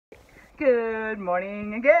Good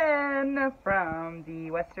morning again from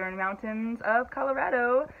the western mountains of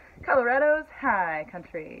Colorado, Colorado's high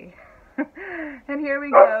country. And here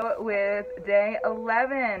we go with day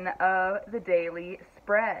 11 of the daily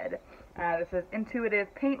spread. This is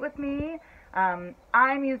Intuitive Paint with Me.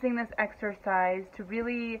 I'm using this exercise to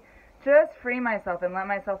really just free myself and let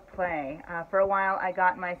myself play. For a while I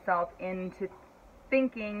got myself into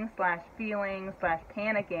thinking / feeling /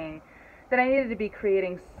 panicking that I needed to be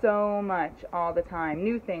creating so much all the time,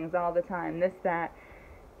 new things all the time, this, that.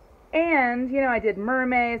 And, you know, I did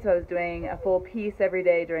Mermay, so I was doing a full piece every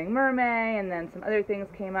day during Mermay, and then some other things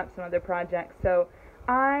came up, some other projects. So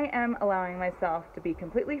I am allowing myself to be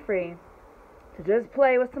completely free, to just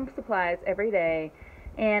play with some supplies every day,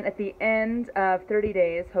 and at the end of 30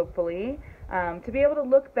 days, hopefully, to be able to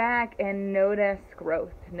look back and notice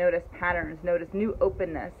growth, notice patterns, notice new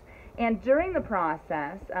openness. And during the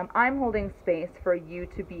process, I'm holding space for you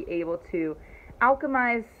to be able to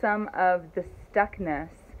alchemize some of the stuckness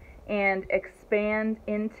and expand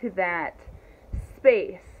into that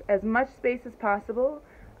space, as much space as possible,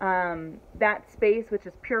 that space which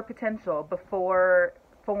is pure potential before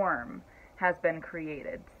form has been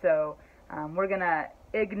created. So we're going to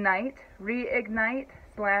reignite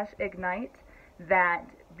 / ignite that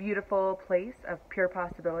beautiful place of pure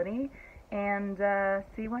possibility and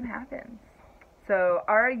see what happens. So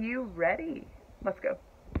are you ready? Let's go.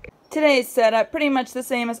 Today's setup, pretty much the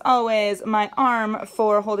same as always. My arm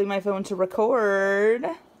for holding my phone to record,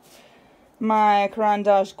 my Caran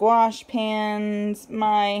d'Ache gouache pans,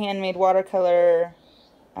 my handmade watercolor.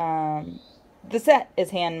 The set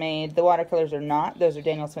is handmade. The watercolors are not. Those are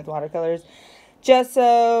Daniel Smith watercolors.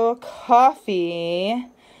 Gesso, coffee,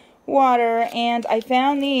 water, and I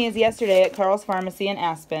found these yesterday at Carl's Pharmacy in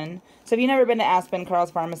Aspen. So if you've never been to Aspen,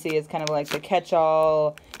 Carl's Pharmacy is kind of like the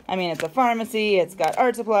catch-all. I mean, it's a pharmacy, it's got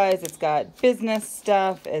art supplies, it's got business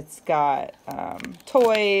stuff, it's got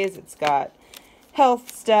toys, it's got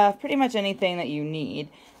health stuff, pretty much anything that you need.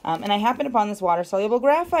 And I happened upon this water-soluble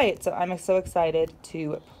graphite, so I'm so excited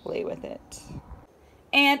to play with it.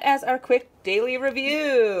 And as our quick daily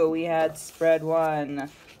review, we had spread 1,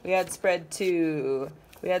 we had spread 2,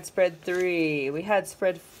 we had spread 3, we had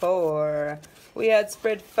spread 4, we had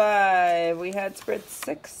spread 5, we had spread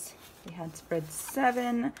 6, we had spread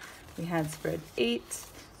 7, we had spread 8,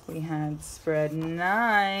 we had spread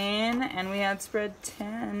 9, and we had spread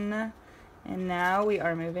 10. And now we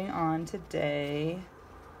are moving on to day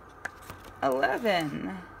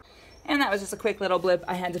 11. And that was just a quick little blip.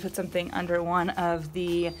 I had to put something under one of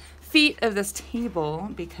the feet of this table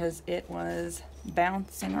because it was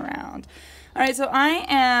bouncing around. All right, so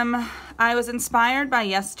I was inspired by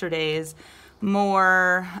yesterday's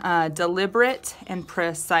more deliberate and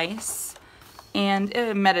precise and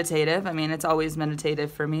meditative. I mean, it's always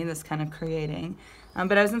meditative for me, this kind of creating.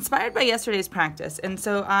 But I was inspired by yesterday's practice, and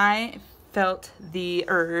so I felt the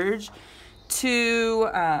urge to,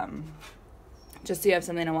 just so you have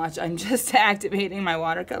something to watch, I'm just activating my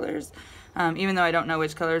watercolors. Even though I don't know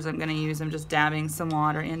which colors I'm going to use, I'm just dabbing some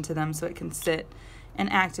water into them so it can sit and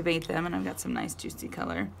activate them, and I've got some nice juicy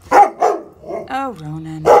color. Oh,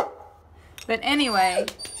 Ronan. But anyway,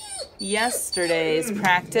 yesterday's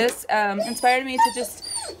practice inspired me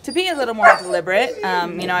to be a little more deliberate.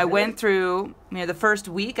 You know, I went through, you know, the first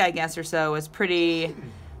week, I guess, or so was pretty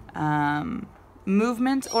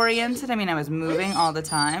movement oriented. I mean, I was moving all the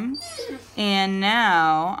time. And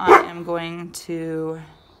now I am going to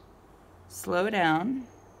slow down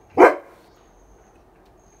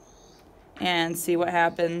and see what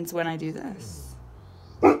happens when I do this.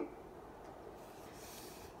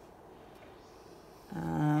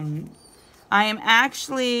 I am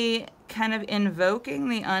actually kind of invoking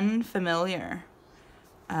the unfamiliar,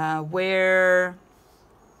 where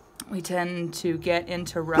we tend to get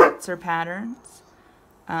into ruts or patterns.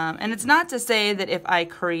 And it's not to say that if I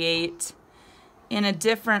create in a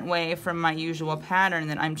different way from my usual pattern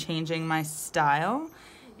that I'm changing my style.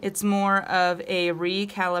 It's more of a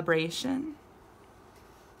recalibration.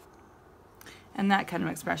 And that kind of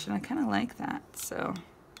expression, I kind of like that. So,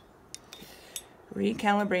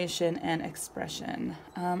 recalibration and expression.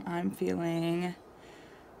 I'm feeling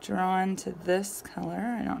drawn to this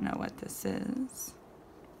color. I don't know what this is.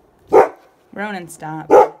 Ronan, stop.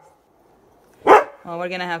 Well, we're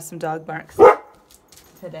going to have some dog barks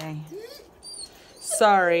today.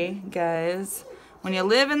 Sorry, guys. When you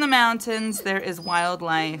live in the mountains, there is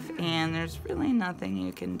wildlife, and there's really nothing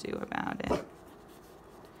you can do about it. I'm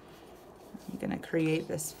going to create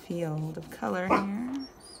this field of color here.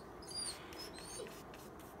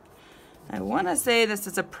 I want to say this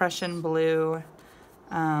is a Prussian blue.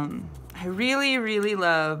 I I really, really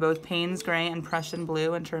love both Payne's Gray and Prussian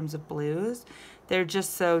Blue in terms of blues. They're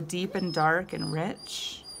just so deep and dark and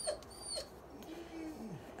rich.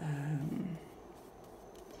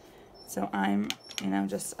 So I'm, you know,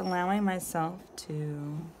 just allowing myself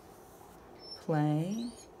to play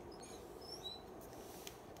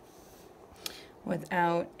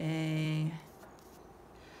without an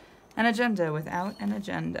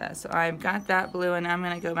agenda. So I've got that blue, and I'm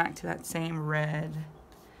going to go back to that same red,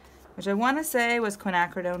 which I want to say was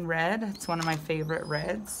quinacridone red. It's one of my favorite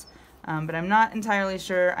reds, but I'm not entirely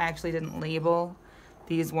sure. I actually didn't label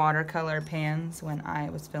these watercolor pans when I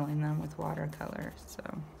was filling them with watercolor. So,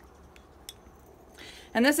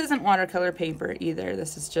 and this isn't watercolor paper either.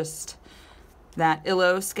 This is just that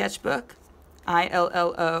Illo sketchbook,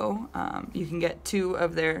 ILLO. You can get 2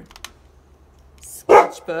 of their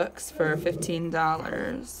sketchbooks for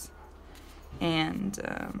 $15, and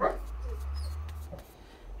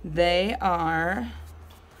they are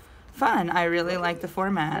fun. I really like the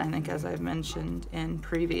format, I think, as I've mentioned in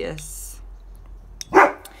previous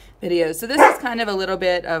videos. So this is kind of a little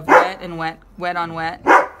bit of wet on wet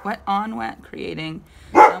creating,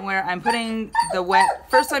 where I'm putting the wet,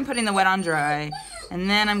 first I'm putting the wet on dry, and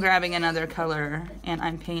then I'm grabbing another color and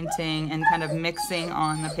I'm painting and kind of mixing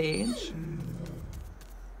on the page.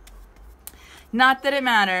 Not that it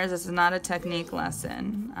matters, this is not a technique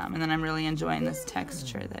lesson, and then I'm really enjoying this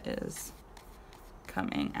texture that is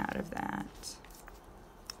coming out of that.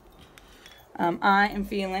 I am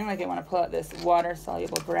feeling like I want to pull out this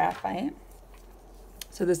water-soluble graphite.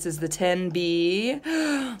 So this is the 10B.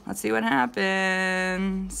 Let's see what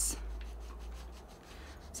happens.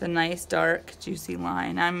 It's a nice, dark, juicy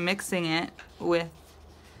line. I'm mixing it with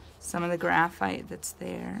some of the graphite that's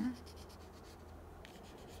there.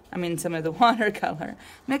 I mean, some of the watercolor.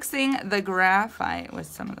 Mixing the graphite with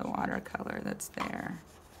some of the watercolor that's there.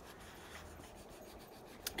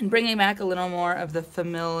 And bringing back a little more of the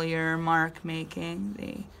familiar mark making,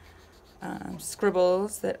 the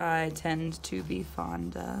scribbles that I tend to be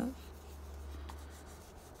fond of.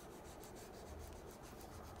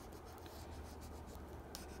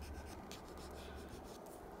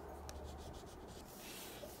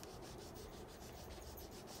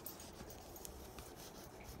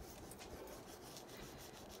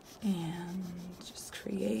 And just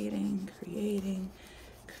creating.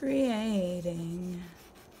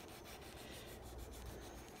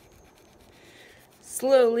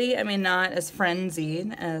 Slowly, I mean, not as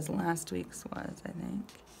frenzied as last week's was, I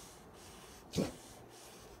think.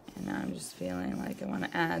 And now I'm just feeling like I want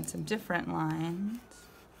to add some different lines.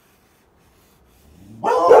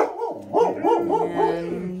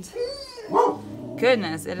 And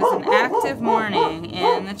goodness, it is an active morning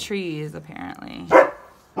in the trees, apparently.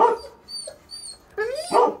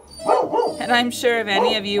 And I'm sure if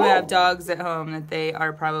any of you have dogs at home that they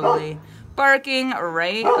are probably barking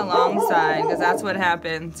right alongside, because that's what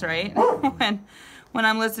happens, right? when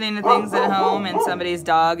I'm listening to things at home and somebody's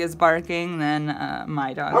dog is barking, then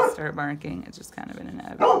my dogs start barking. It's just kind of an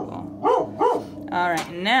inevitable. All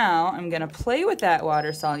right, now I'm gonna play with that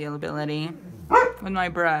water solubility with my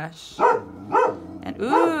brush. And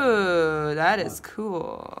ooh, that is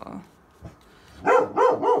cool.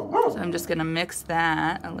 So I'm just gonna mix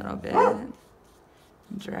that a little bit.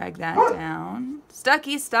 Drag that down.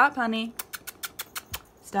 Stucky, stop, honey.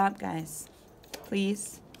 Stop, guys.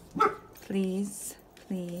 Please. Please.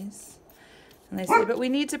 Please. And they say, but we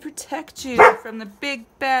need to protect you from the big,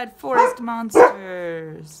 bad forest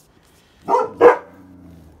monsters.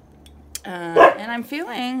 And I'm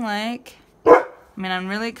feeling like, I mean, I'm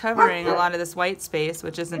really covering a lot of this white space,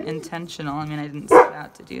 which isn't intentional. I mean, I didn't set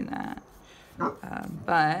out to do that.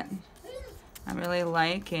 But I'm really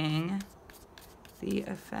liking the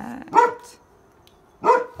effect.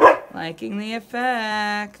 Liking the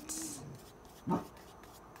effect.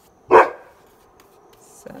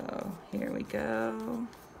 So here we go.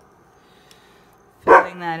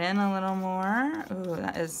 Filling that in a little more. Ooh,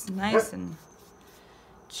 that is nice and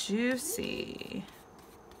juicy.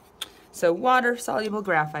 So water-soluble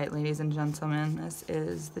graphite, ladies and gentlemen. This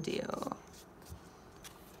is the deal.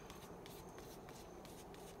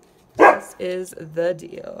 This is the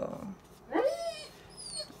deal.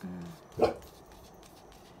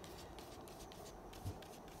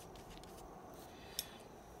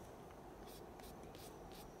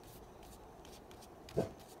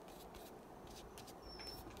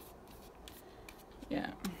 Yeah.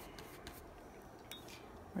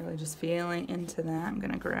 Really just feeling into that. I'm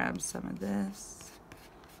going to grab some of this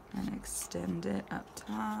and extend it up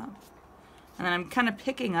top. And then I'm kind of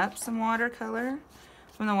picking up some watercolor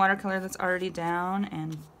from the watercolor that's already down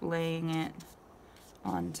and laying it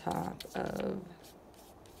on top of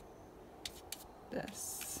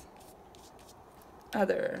this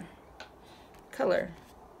other color,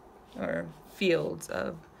 or fields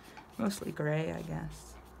of mostly gray, I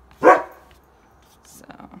guess. So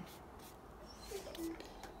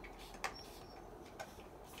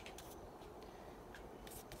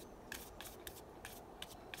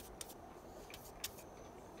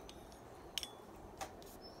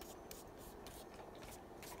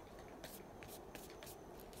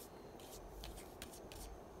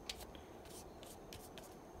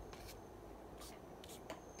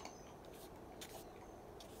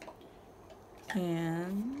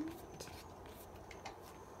and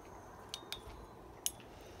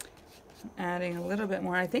adding a little bit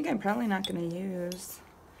more. I think I'm probably not going to use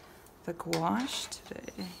the gouache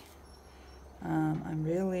today. I'm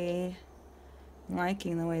really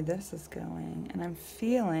liking the way this is going, and I'm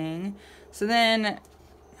feeling, so then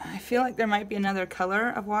I feel like there might be another color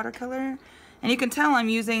of watercolor, and you can tell I'm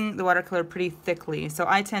using the watercolor pretty thickly. So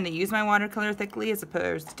I tend to use my watercolor thickly as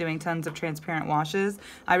opposed to doing tons of transparent washes.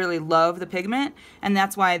 I really love the pigment, and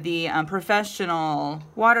that's why the professional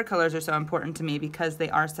watercolors are so important to me, because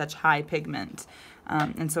they are such high pigment.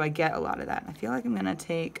 And so I get a lot of that. I feel like I'm gonna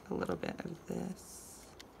take a little bit of this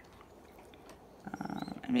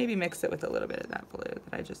and maybe mix it with a little bit of that blue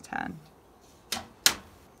that I just had.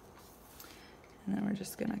 And then we're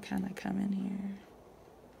just gonna kind of come in here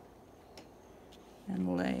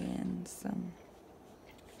and lay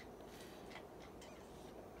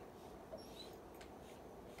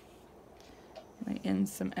in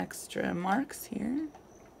some extra marks here.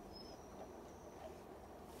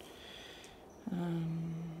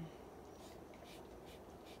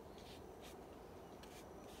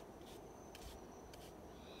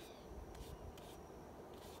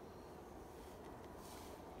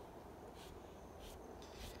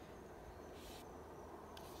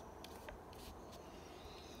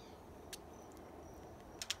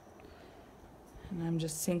 And I'm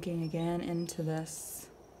just sinking again into this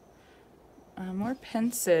more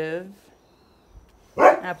pensive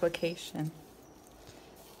application.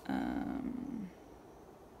 I'm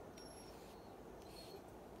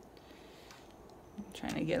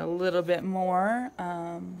trying to get a little bit more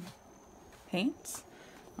paint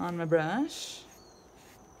on my brush.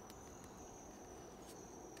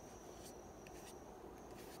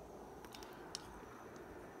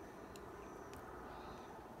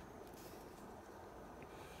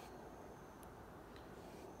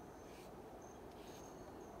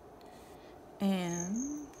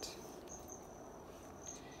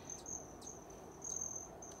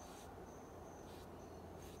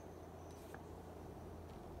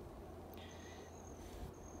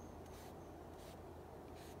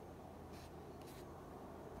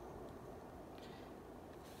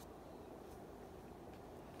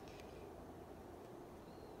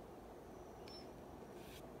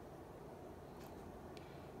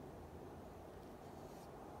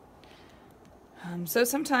 And so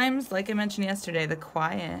sometimes, like I mentioned yesterday, the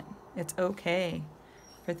quiet, it's okay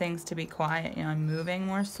for things to be quiet. You know, I'm moving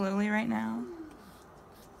more slowly right now,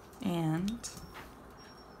 and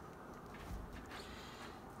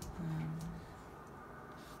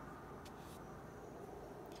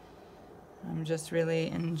I'm just really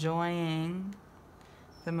enjoying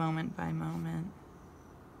the moment by moment.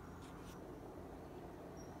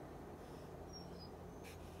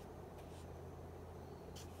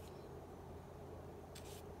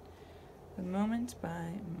 The moment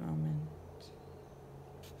by moment.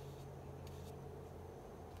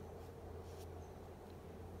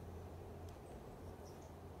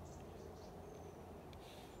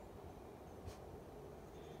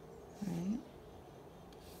 Right?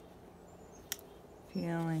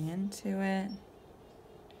 Feeling into it,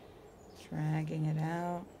 dragging it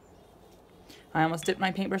out. I almost dipped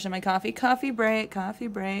my paintbrush in my coffee. Coffee break, coffee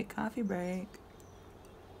break, coffee break.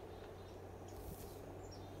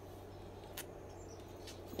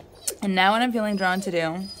 And now what I'm feeling drawn to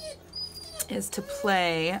do is to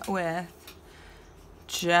play with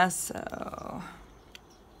gesso.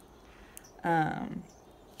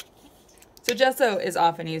 So gesso is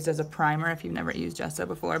often used as a primer if you've never used gesso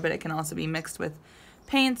before, but it can also be mixed with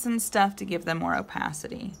paints and stuff to give them more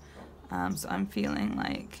opacity. So I'm feeling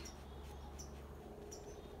like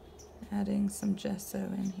adding some gesso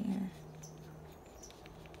in here.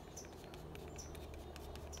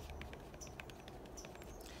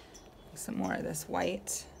 Some more of this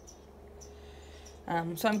white.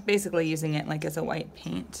 So I'm basically using it like as a white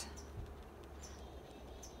paint.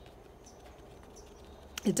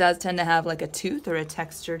 It does tend to have like a tooth or a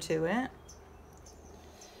texture to it.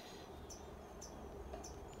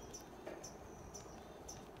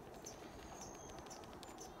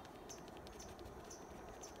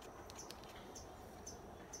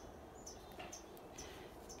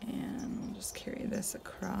 just carry this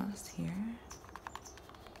across here.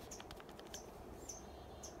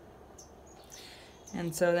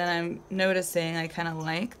 And so then I'm noticing I kind of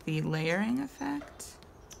like the layering effect.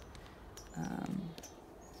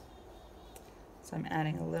 So I'm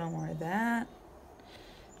adding a little more of that.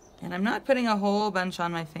 And I'm not putting a whole bunch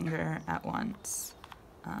on my finger at once.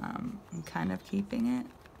 I'm kind of keeping it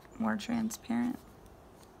more transparent.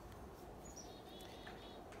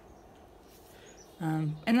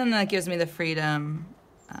 And then that gives me the freedom,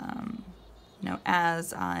 you know,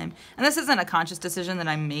 as and this isn't a conscious decision that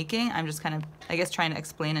I'm making, I'm just kind of, I guess, trying to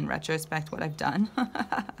explain in retrospect what I've done.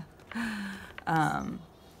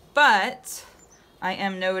 But I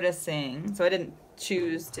am noticing, so I didn't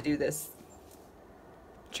choose to do this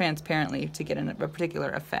transparently to get a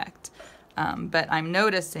particular effect, but I'm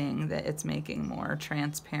noticing that it's making more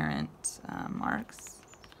transparent marks.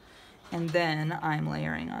 And then I'm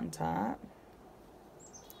layering on top,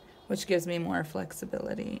 which gives me more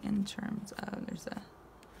flexibility in terms of, there's a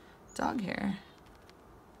dog hair.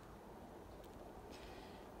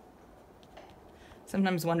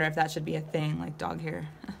 Sometimes wonder if that should be a thing, like dog hair,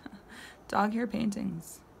 dog hair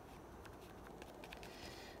paintings.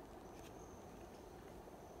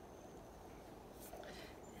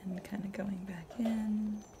 And kind of going back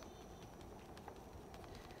in.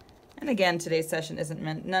 And again, today's session isn't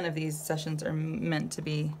meant, none of these sessions are meant to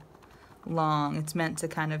be long. It's meant to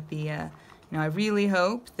kind of be a, you know, I really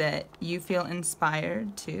hope that you feel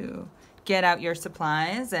inspired to get out your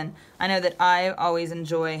supplies. And I know that I always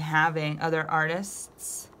enjoy having other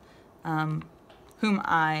artists whom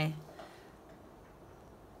I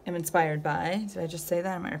am inspired by. Did I just say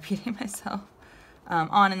that? Am I repeating myself?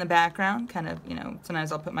 On in the background, kind of, you know,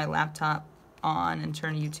 sometimes I'll put my laptop on and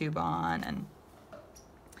turn YouTube on and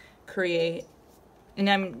create. And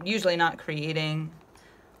I'm usually not creating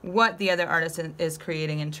what the other artist is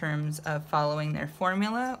creating in terms of following their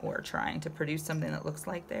formula or trying to produce something that looks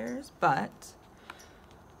like theirs, but,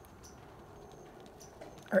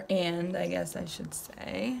 and I guess I should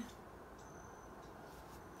say,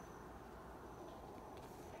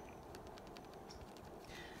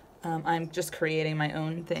 I'm just creating my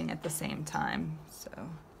own thing at the same time. So,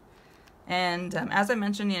 and as I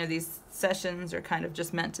mentioned, you know, these sessions are kind of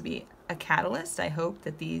just meant to be a catalyst. I hope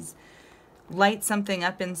that these light something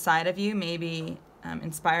up inside of you, maybe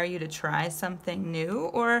inspire you to try something new,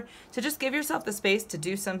 or to just give yourself the space to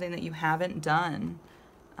do something that you haven't done.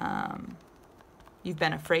 You've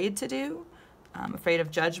been afraid to do, afraid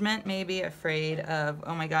of judgment, maybe afraid of,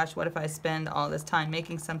 oh my gosh, what if I spend all this time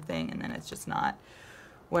making something and then it's just not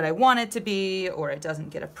what I want it to be, or it doesn't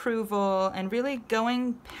get approval, and really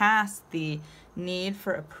going past the need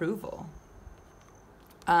for approval.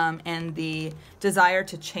 And the desire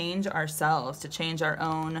to change ourselves, to change our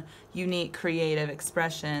own unique creative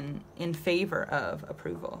expression in favor of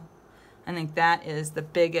approval. I think that is the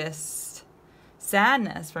biggest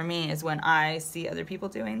sadness for me, is when I see other people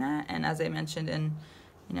doing that. And as I mentioned in,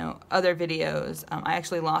 you know, other videos, I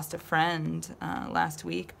actually lost a friend last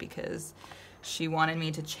week because she wanted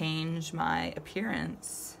me to change my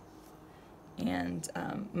appearance and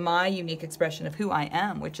my unique expression of who I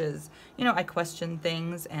am, which is, you know, I question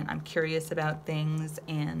things and I'm curious about things,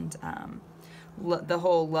 and the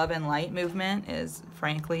whole love and light movement is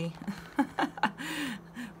frankly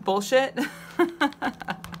bullshit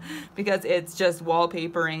because it's just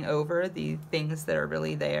wallpapering over the things that are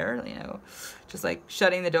really there, you know, just like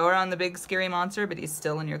shutting the door on the big scary monster, but he's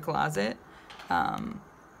still in your closet.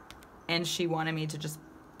 And she wanted me to just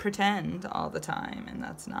pretend all the time, and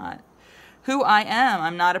that's not who I am.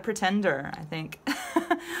 I'm not a pretender. I think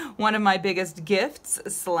one of my biggest gifts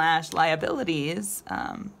 / liabilities,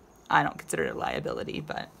 I don't consider it a liability,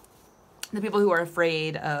 but the people who are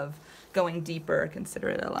afraid of going deeper consider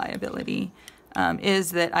it a liability,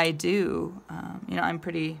 is that I do, you know, I'm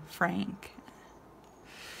pretty frank.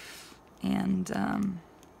 And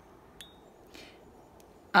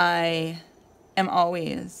I am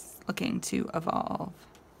always looking to evolve.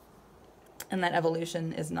 And that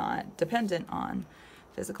evolution is not dependent on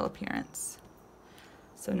physical appearance.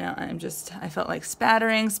 So now I felt like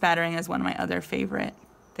spattering. Spattering is one of my other favorite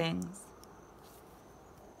things.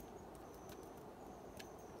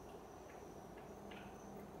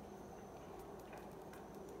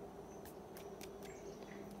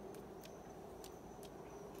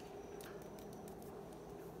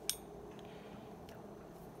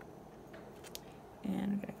 And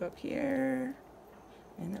I'm gonna go up here,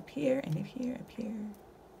 and up here, and up here, up here.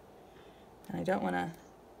 And I don't wanna,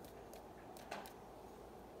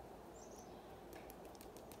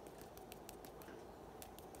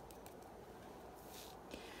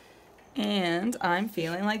 And I'm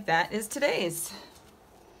feeling like that is today's.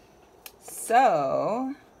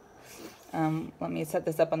 So, let me set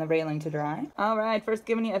this up on the railing to dry. All right, first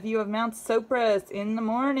giving you a view of Mount Sopris in the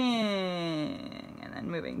morning. And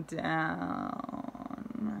then moving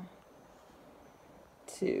down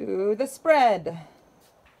to the spread.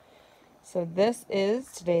 So this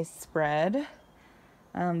is today's spread.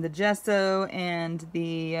 The gesso and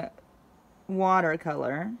the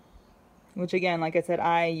watercolor, which again, like I said,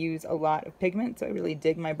 I use a lot of pigment, so I really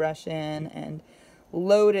dig my brush in and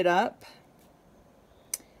load it up,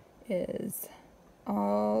 is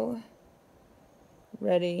all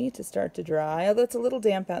ready to start to dry. Although it's a little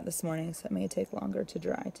damp out this morning, so it may take longer to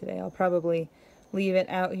dry today. I'll probably leave it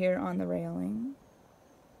out here on the railing.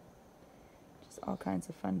 Just all kinds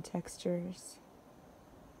of fun textures.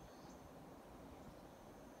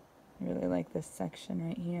 I really like this section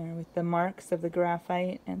right here with the marks of the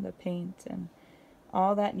graphite and the paint and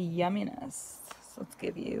all that yumminess. So let's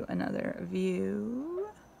give you another view.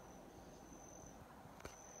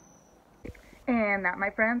 And that, my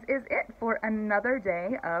friends, is it for another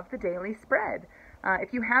day of the daily spread.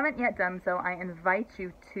 If you haven't yet done so, I invite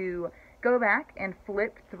you to go back and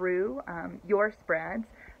flip through your spreads.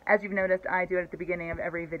 As you've noticed, I do it at the beginning of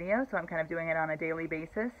every video, so I'm kind of doing it on a daily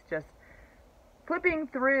basis, just flipping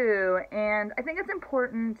through. And I think it's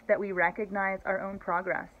important that we recognize our own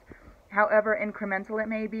progress, however incremental it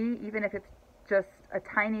may be, even if it's just a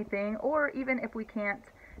tiny thing, or even if we can't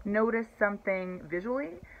notice something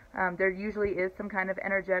visually. There usually is some kind of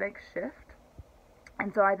energetic shift.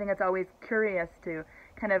 And so I think it's always curious to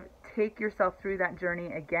kind of take yourself through that journey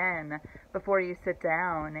again before you sit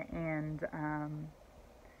down and,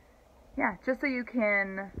 yeah, just so you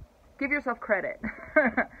can give yourself credit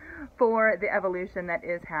for the evolution that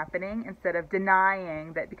is happening, instead of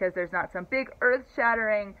denying that because there's not some big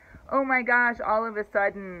earth-shattering, oh my gosh, all of a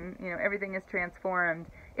sudden, you know, everything is transformed.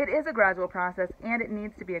 It is a gradual process, and it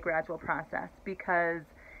needs to be a gradual process, because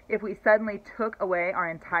if we suddenly took away our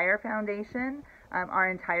entire foundation, our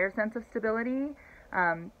entire sense of stability,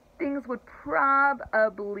 things would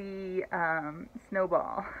probably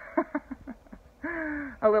snowball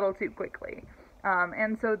a little too quickly.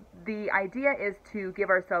 And so the idea is to give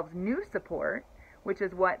ourselves new support, which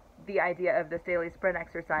is what the idea of this daily spread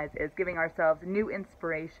exercise is, giving ourselves new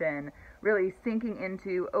inspiration, really sinking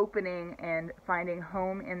into opening and finding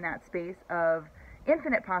home in that space of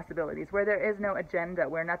infinite possibilities, where there is no agenda,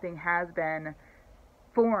 where nothing has been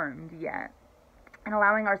formed yet, and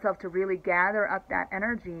allowing ourselves to really gather up that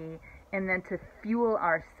energy and then to fuel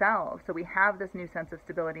ourselves so we have this new sense of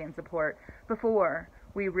stability and support before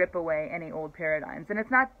we rip away any old paradigms. And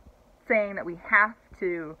it's not saying that we have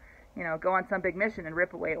to, you know, go on some big mission and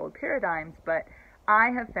rip away old paradigms, but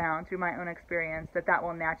I have found through my own experience that that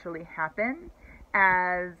will naturally happen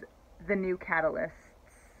as the new catalysts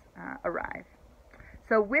arrive.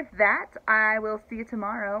 So with that, I will see you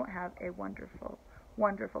tomorrow. Have a wonderful,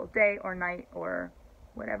 wonderful day or night or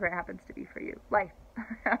whatever it happens to be for you. Life.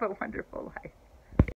 Have a wonderful life.